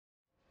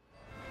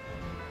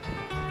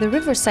The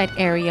riverside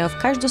area of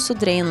Cais do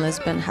Sodre in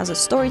Lisbon has a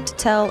story to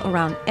tell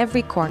around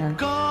every corner.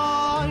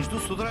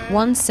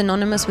 Once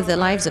synonymous with the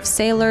lives of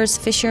sailors,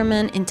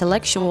 fishermen,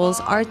 intellectuals,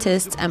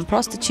 artists and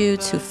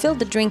prostitutes who filled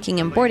the drinking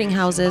and boarding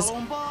houses,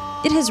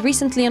 it has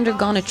recently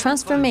undergone a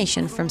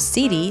transformation from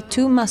city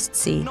to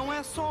must-see.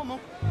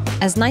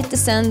 As night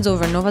descends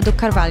over Nova do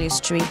Carvalho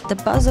Street, the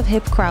buzz of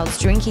hip crowds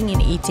drinking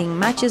and eating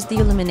matches the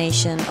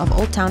illumination of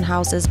old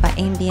townhouses by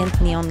ambient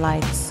neon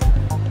lights.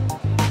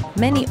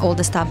 Many old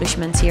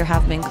establishments here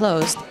have been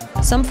closed,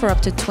 some for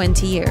up to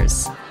 20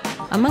 years.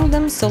 Among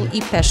them Sol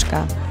e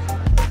Pesca.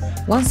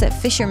 Once a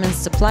fisherman's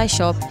supply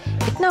shop,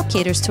 it now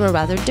caters to a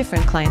rather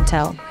different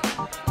clientele.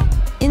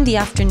 In the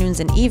afternoons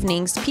and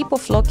evenings, people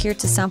flock here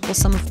to sample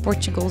some of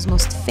Portugal's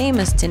most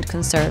famous tinned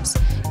conserves,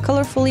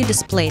 colorfully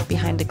displayed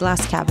behind a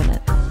glass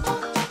cabinet.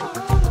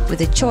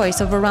 With a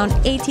choice of around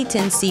 80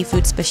 tinned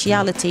seafood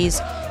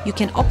specialities, you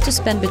can opt to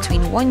spend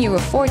between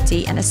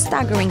 €1.40 and a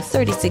staggering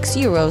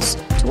 €36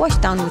 to wash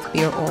down with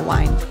beer or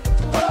wine.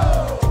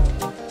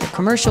 The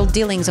commercial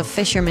dealings of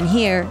fishermen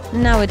here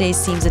nowadays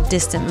seems a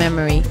distant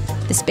memory.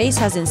 The space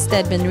has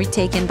instead been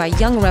retaken by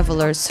young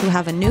revelers who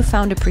have a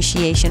newfound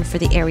appreciation for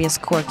the area's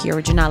quirky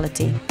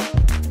originality.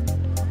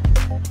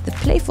 The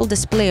playful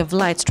display of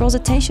lights draws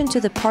attention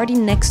to the party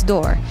next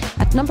door,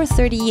 at number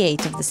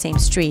 38 of the same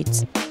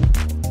street.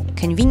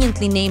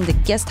 Conveniently named the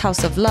Guest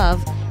House of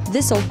Love,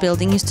 this old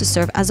building used to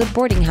serve as a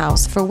boarding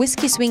house for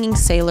whiskey-swinging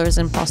sailors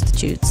and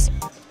prostitutes.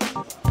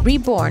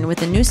 Reborn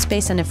with a new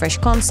space and a fresh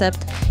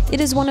concept, it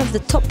is one of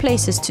the top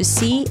places to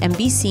see and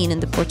be seen in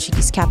the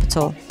Portuguese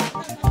capital.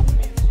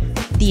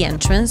 The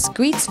entrance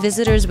greets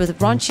visitors with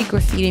raunchy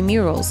graffiti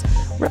murals,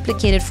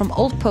 replicated from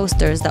old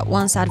posters that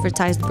once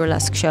advertised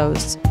burlesque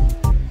shows.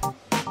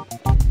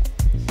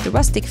 The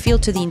rustic feel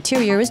to the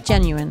interior is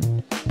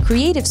genuine.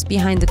 Creatives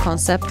behind the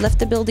concept left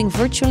the building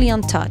virtually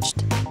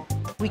untouched.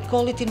 We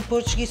call it in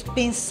Portuguese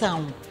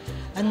pensão,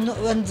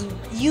 and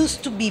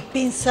used to be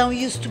pensão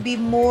used to be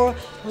more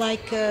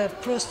like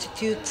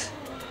prostitute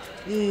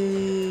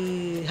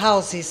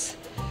houses.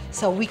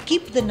 So we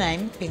keep the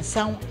name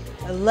pensão,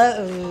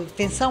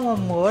 pensão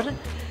amor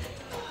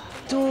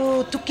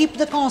to keep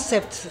the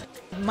concept.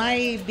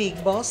 My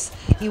big boss,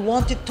 he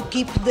wanted to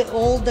keep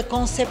all the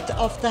concept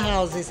of the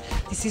houses.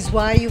 This is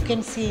why you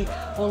can see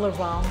all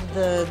around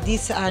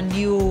these are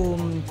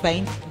new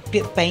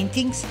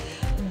paintings,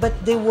 but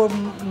they were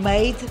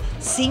made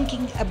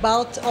thinking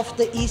about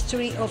the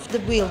history of the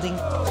building.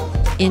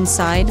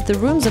 Inside, the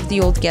rooms of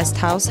the old guest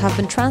house have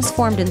been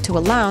transformed into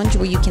a lounge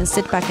where you can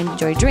sit back and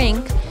enjoy a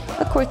drink,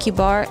 a quirky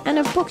bar and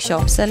a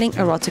bookshop selling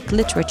erotic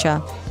literature.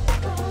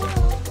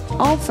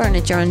 All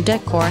furniture and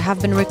decor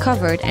have been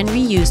recovered and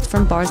reused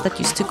from bars that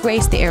used to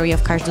grace the area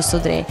of Cais do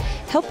Sodre,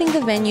 helping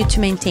the venue to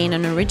maintain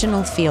an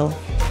original feel.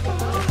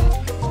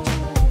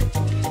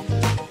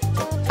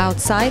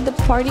 Outside, the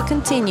party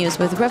continues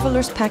with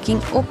revelers packing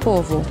O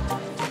Povo.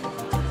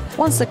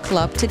 Once a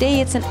club, today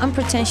it's an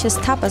unpretentious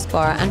tapas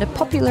bar and a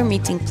popular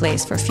meeting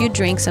place for a few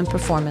drinks and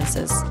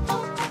performances.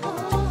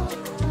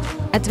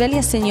 At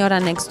Velha Senhora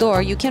next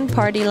door, you can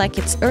party like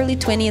it's early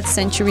 20th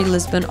century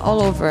Lisbon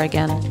all over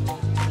again.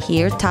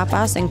 Here,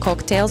 tapas and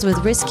cocktails with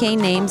risque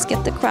names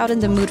get the crowd in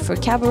the mood for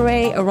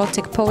cabaret,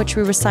 erotic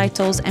poetry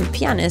recitals and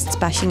pianists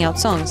bashing out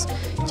songs,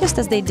 just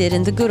as they did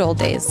in the good old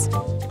days.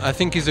 I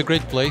think it's a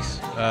great place.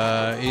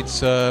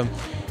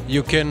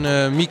 You can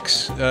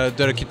mix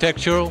the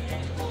architectural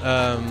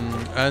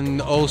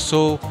and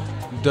also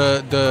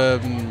the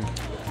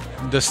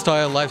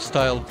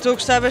lifestyle. Estou a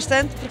gostar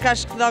bastante porque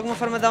acho que de alguma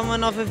forma dá uma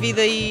nova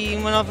vida e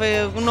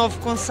um novo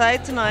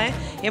conceito, não é?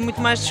 É muito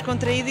mais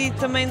descontraído e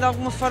também de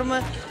alguma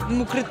forma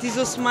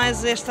democratizou-se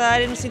mais esta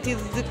área no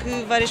sentido de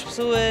que várias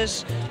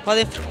pessoas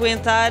podem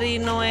frequentar e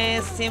não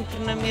é sempre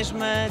na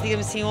mesma,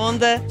 digamos assim,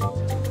 onda.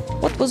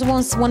 What was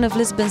once one of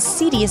Lisbon's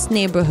seediest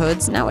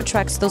neighborhoods now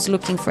attracts those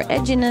looking for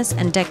edginess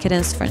and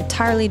decadence for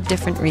entirely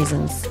different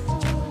reasons.